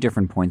so many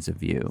different points of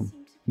view.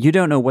 You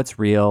don't know what's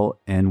real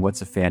and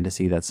what's a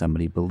fantasy that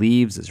somebody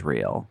believes is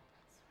real.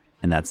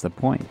 And that's the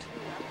point.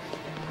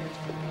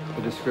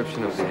 The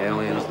description of the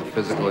aliens, the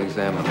physical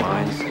exam, the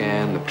mind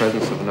scan, the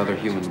presence of another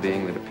human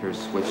being that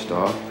appears switched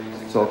off,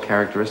 it's all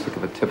characteristic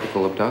of a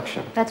typical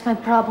abduction. That's my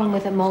problem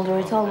with it, Mulder.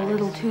 It's all a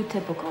little too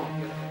typical.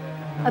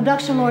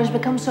 Abduction lore has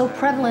become so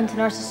prevalent in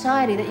our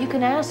society that you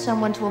can ask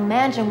someone to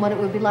imagine what it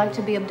would be like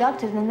to be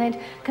abducted and they'd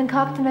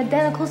concoct an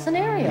identical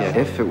scenario. Yeah,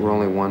 if it were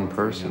only one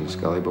person,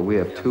 Scully, but we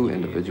have two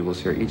individuals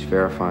here, each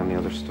verifying the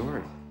other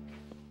story.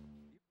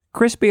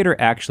 Chris Bader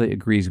actually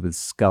agrees with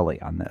Scully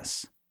on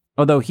this,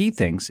 although he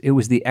thinks it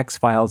was the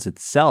X-Files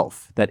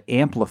itself that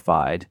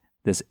amplified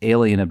this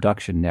alien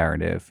abduction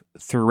narrative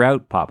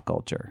throughout pop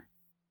culture.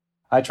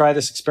 I try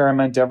this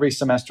experiment every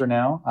semester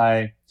now.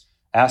 I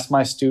ask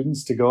my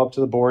students to go up to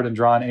the board and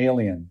draw an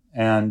alien.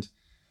 And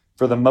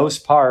for the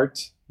most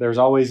part, there's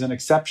always an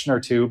exception or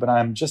two, but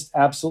I'm just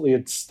absolutely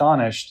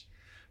astonished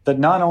that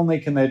not only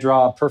can they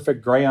draw a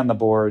perfect gray on the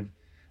board,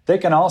 they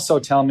can also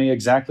tell me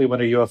exactly what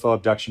a UFO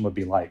abduction would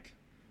be like.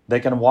 They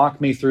can walk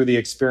me through the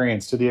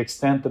experience to the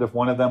extent that if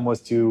one of them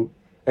was to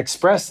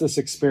express this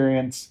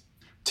experience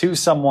to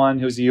someone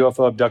who's a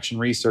UFO abduction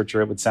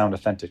researcher, it would sound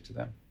authentic to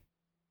them.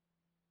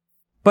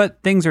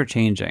 But things are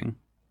changing.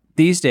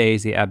 These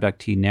days, the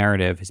abductee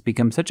narrative has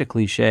become such a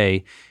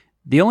cliche.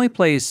 The only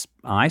place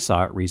I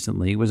saw it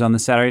recently was on the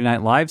Saturday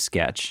Night Live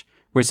sketch,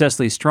 where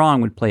Cecily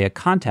Strong would play a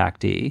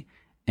contactee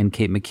and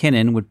Kate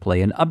McKinnon would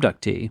play an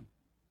abductee.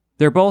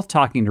 They're both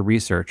talking to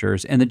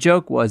researchers, and the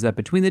joke was that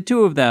between the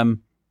two of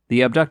them,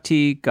 the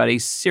abductee got a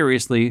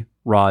seriously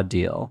raw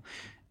deal,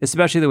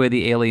 especially the way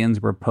the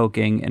aliens were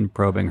poking and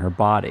probing her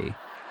body.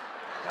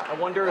 I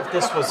wonder if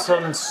this was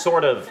some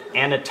sort of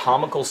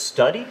anatomical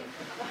study?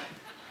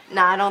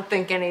 Nah, I don't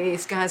think any of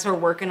these guys are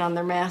working on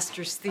their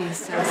master's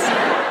thesis.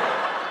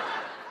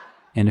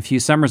 And a few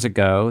summers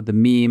ago, the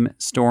meme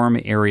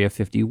Storm Area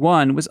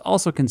 51 was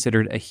also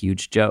considered a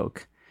huge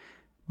joke.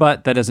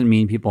 But that doesn't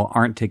mean people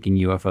aren't taking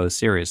UFOs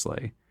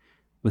seriously.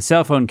 With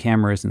cell phone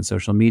cameras and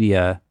social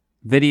media,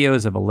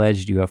 videos of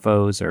alleged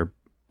UFOs are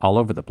all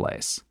over the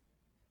place.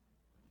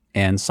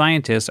 And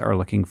scientists are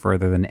looking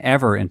further than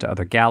ever into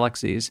other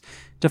galaxies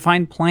to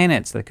find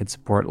planets that could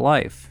support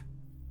life.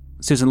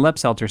 Susan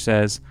Lepselter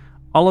says,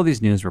 all of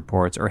these news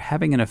reports are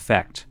having an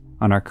effect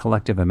on our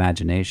collective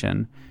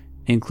imagination,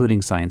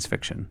 including science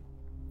fiction.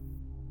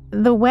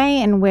 The way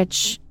in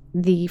which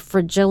the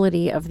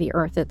fragility of the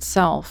Earth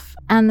itself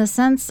and the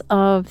sense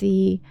of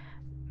the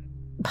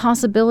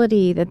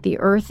possibility that the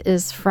Earth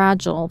is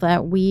fragile,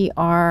 that we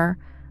are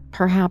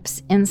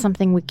perhaps in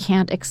something we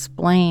can't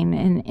explain,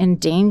 in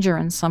danger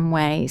in some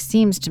way,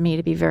 seems to me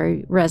to be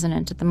very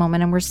resonant at the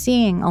moment. And we're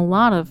seeing a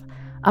lot of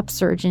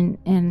upsurge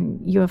in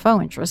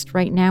UFO interest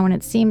right now. And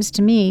it seems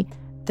to me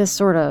this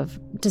sort of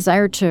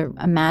desire to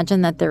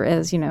imagine that there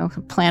is,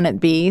 planet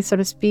B, so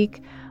to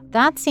speak,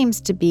 that seems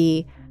to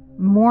be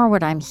more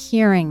what I'm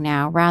hearing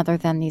now rather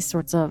than these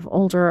sorts of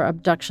older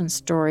abduction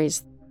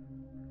stories.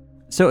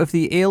 So if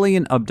the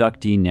alien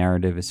abductee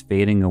narrative is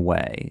fading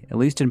away, at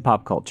least in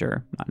pop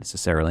culture, not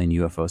necessarily in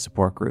UFO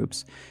support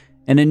groups,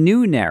 and a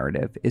new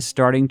narrative is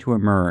starting to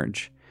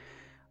emerge,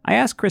 I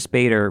asked Chris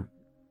Bader,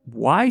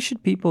 why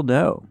should people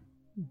know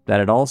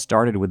that it all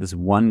started with this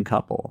one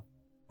couple,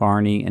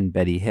 Barney and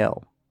Betty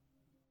Hill?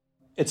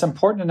 It's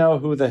important to know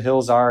who the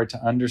Hills are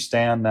to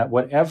understand that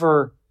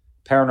whatever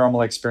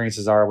paranormal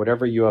experiences are,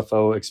 whatever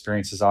UFO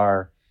experiences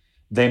are,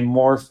 they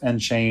morph and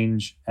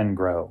change and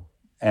grow.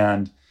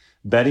 And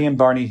Betty and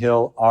Barney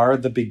Hill are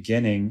the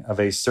beginning of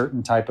a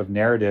certain type of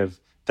narrative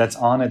that's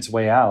on its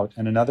way out,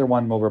 and another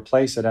one will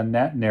replace it, and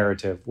that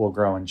narrative will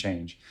grow and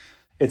change.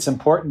 It's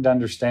important to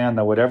understand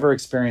that whatever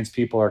experience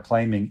people are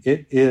claiming,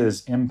 it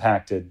is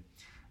impacted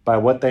by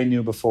what they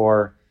knew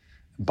before,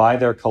 by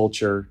their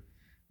culture,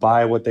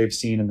 by what they've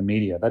seen in the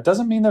media. That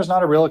doesn't mean there's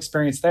not a real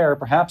experience there.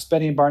 Perhaps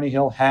Betty and Barney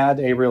Hill had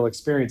a real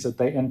experience that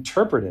they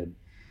interpreted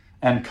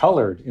and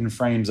colored in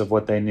frames of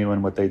what they knew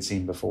and what they'd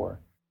seen before.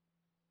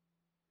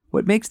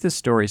 What makes this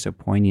story so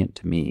poignant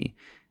to me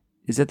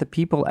is that the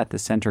people at the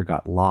center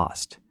got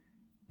lost.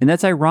 And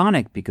that's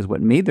ironic because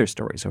what made their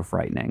story so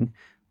frightening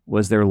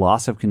was their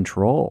loss of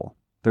control,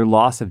 their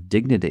loss of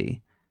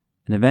dignity,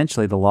 and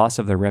eventually the loss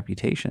of their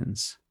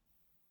reputations.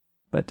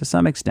 But to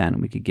some extent,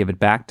 we could give it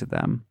back to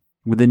them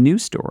with a new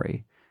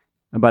story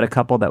about a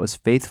couple that was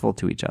faithful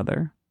to each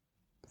other,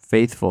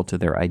 faithful to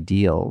their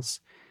ideals,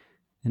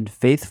 and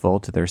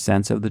faithful to their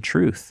sense of the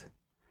truth,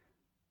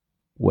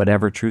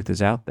 whatever truth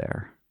is out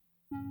there.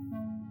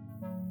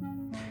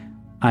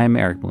 I'm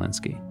Eric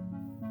Molinsky.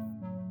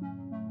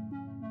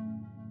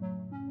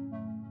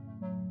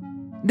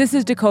 This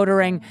is Decoder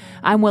Ring.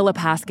 I'm Willa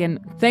Paskin.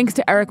 Thanks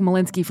to Eric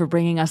Molinsky for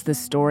bringing us this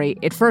story.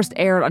 It first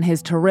aired on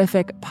his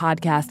terrific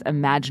podcast,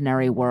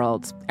 Imaginary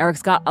Worlds.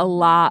 Eric's got a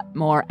lot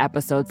more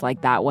episodes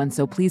like that one,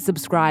 so please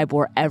subscribe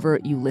wherever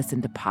you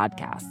listen to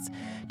podcasts.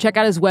 Check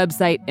out his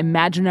website,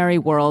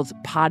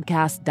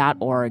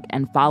 imaginaryworldspodcast.org,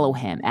 and follow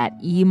him at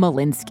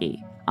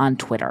 @emolinsky on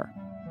Twitter.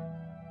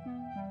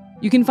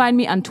 You can find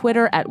me on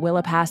Twitter at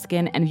Willa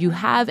Paskin, and if you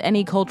have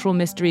any cultural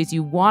mysteries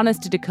you want us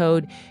to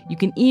decode, you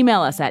can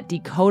email us at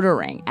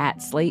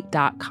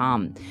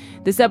decodering@slate.com.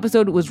 This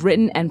episode was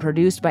written and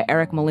produced by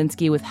Eric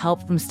Molinsky with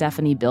help from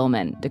Stephanie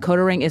Billman.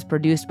 Decoder Ring is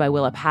produced by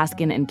Willa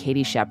Paskin and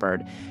Katie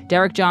Shepard.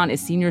 Derek John is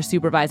senior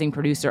supervising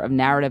producer of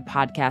narrative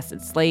podcasts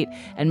at Slate,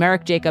 and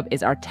Merrick Jacob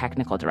is our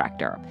technical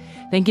director.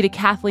 Thank you to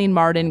Kathleen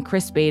Martin,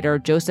 Chris Bader,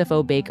 Joseph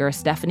O. Baker,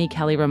 Stephanie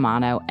Kelly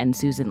Romano, and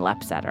Susan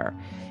Lepsetter.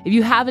 If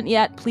you haven't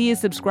yet, please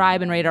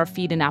subscribe and rate our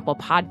feed in Apple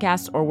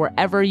Podcasts or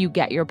wherever you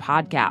get your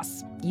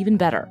podcasts. Even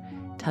better,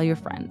 tell your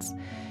friends.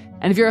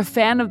 And if you're a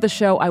fan of the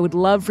show, I would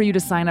love for you to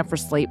sign up for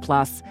Slate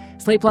Plus.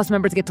 Slate Plus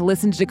members get to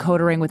listen to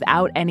Decoder Ring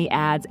without any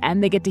ads,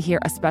 and they get to hear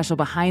a special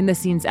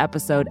behind-the-scenes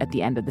episode at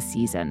the end of the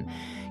season.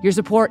 Your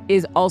support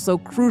is also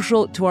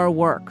crucial to our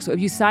work, so if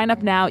you sign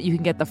up now, you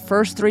can get the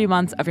first 3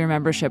 months of your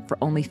membership for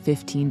only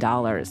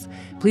 $15.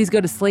 Please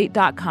go to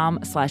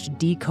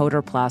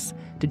slate.com/decoderplus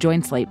to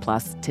join Slate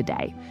Plus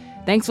today.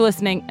 Thanks for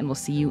listening, and we'll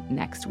see you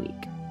next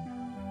week.